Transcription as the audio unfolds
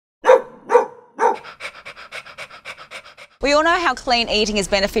We all know how clean eating is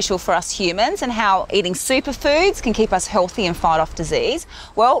beneficial for us humans and how eating superfoods can keep us healthy and fight off disease.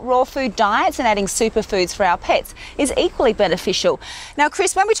 Well, raw food diets and adding superfoods for our pets is equally beneficial. Now,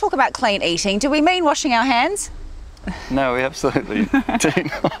 Chris, when we talk about clean eating, do we mean washing our hands? No, we absolutely do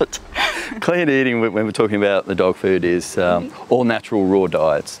not. Clean eating, when we're talking about the dog food, is all natural raw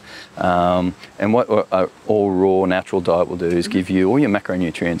diets. And what all raw natural diet will do is give you all your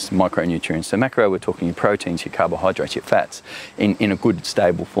macronutrients, micronutrients. So macro, we're talking your proteins, your carbohydrates, your fats in a good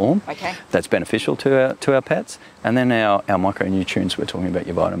stable form. Okay. That's beneficial to our pets. And then our micronutrients, we're talking about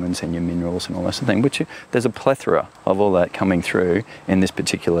your vitamins and your minerals and all that sort of thing, which there's a plethora of all that coming through in this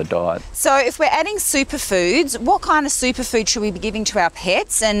particular diet. So if we're adding superfoods, what kind of superfood should we be giving to our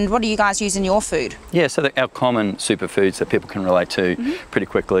pets, and what do you guys use in your food? Yeah, so our common superfoods that people can relate to pretty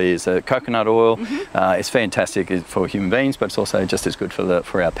quickly is coconut oil. It's fantastic for human beings, but it's also just as good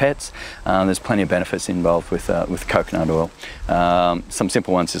for our pets. There's plenty of benefits involved with coconut oil. Some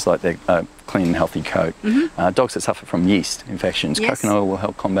simple ones is like the clean and healthy coat. Dogs that suffer from yeast infections, coconut oil will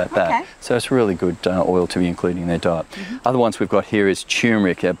help combat that. So it's a really good oil to be including in their diet. Other ones we've got here is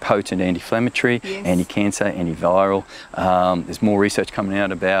turmeric, a potent anti-inflammatory, anti-cancer, antiviral. There's more research coming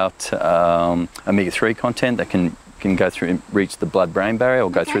out about omega-3 content that can go through and reach the blood-brain barrier,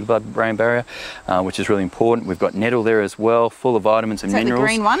 or go through the blood-brain barrier, which is really important. We've got nettle there as well, full of vitamins and minerals. Is that the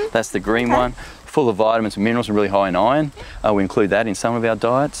green one? That's the green one. Full of vitamins and minerals and really high in iron. We include that in some of our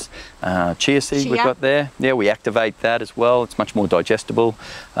diets. Chia seed we've got there. Yeah, we activate that as well. It's much more digestible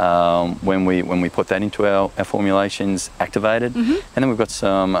when we put that into our formulations activated. And then we've got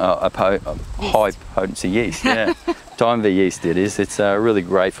some high potency yeast. Yeah, Diamond V yeast it is. It's really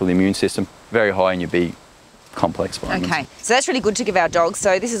great for the immune system. Very high in your B complex vitamins. Okay, so that's really good to give our dogs.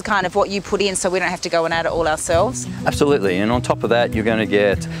 So this is kind of what you put in, so we don't have to go and add it all ourselves? Absolutely, and on top of that you're going to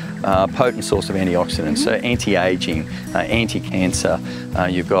get a potent source of antioxidants, so anti-aging, anti-cancer.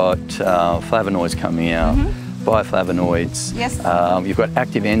 You've got flavonoids coming out, bioflavonoids. You've got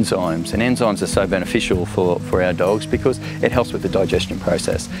active enzymes, and enzymes are so beneficial for our dogs because it helps with the digestion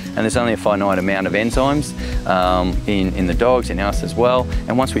process. And there's only a finite amount of enzymes in the dogs, in us as well.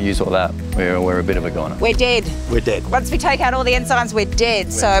 And once we use all that, we're a bit of a goner. We're dead. We're dead. Once we take out all the enzymes, we're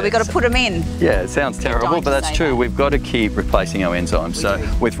dead. So we've got to put them in. Yeah, it sounds terrible, but that's true. We've got to keep replacing our enzymes. So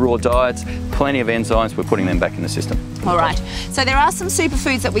with raw diets, plenty of enzymes, we're putting them back in the system. All right. So there are some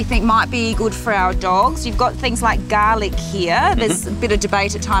superfoods that we think might be good for our dogs. You've got things like garlic here. There's a bit of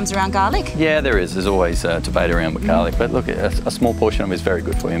debate at times around garlic. Yeah, there is. There's always debate around with garlic. But look, a small portion of it is very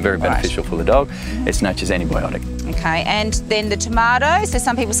good for you and very beneficial for the dog. It's nature's antibiotic. Okay, and then the tomato. So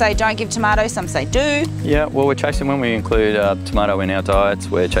some people say don't give tomato, some say do. Yeah, well, we're chasing, when we include tomato in our diets,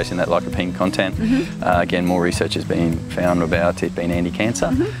 we're chasing that lycopene content. Again, more research has been found about it being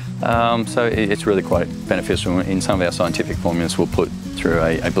anti-cancer. So it's really quite beneficial. In some of our scientific formulas, we'll put through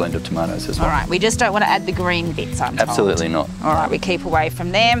a blend of tomatoes as well. All right, we just don't want to add the green bits, I'm told. Absolutely not. All right, we keep away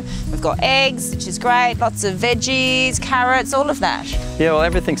from them. We've got eggs, which is great, lots of veggies, carrots, all of that. Yeah, well,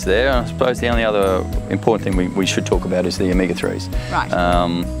 everything's there. I suppose the only other important thing we should talk about is the omega-3s.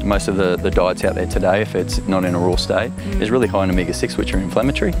 Right. Most of the diets out there today, if it's not in a raw state, is really high in omega-6, which are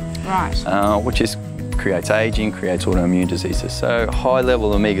inflammatory. Right. Which creates aging, creates autoimmune diseases. So high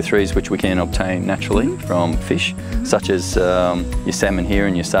level omega-3s, which we can obtain naturally from fish, such as your salmon here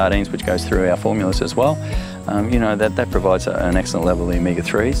and your sardines, which goes through our formulas as well. You know, that provides an excellent level of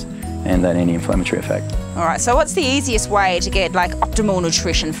omega-3s and that anti-inflammatory effect. All right, so what's the easiest way to get like optimal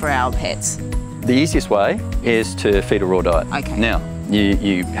nutrition for our pets? The easiest way is to feed a raw diet. Okay. Now,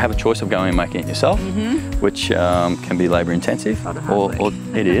 you have a choice of going and making it yourself, which can be labour intensive, or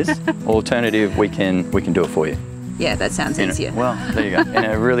it is. Alternative, we can do it for you. Yeah, that sounds easier. Well, there you go. In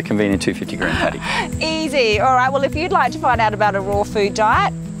a really convenient 250 gram patty. Easy. All right, well, if you'd like to find out about a raw food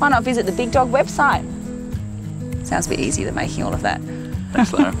diet, why not visit the Big Dog website? Sounds a bit easier than making all of that.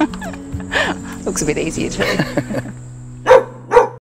 Thanks, Lara. Looks a bit easier too.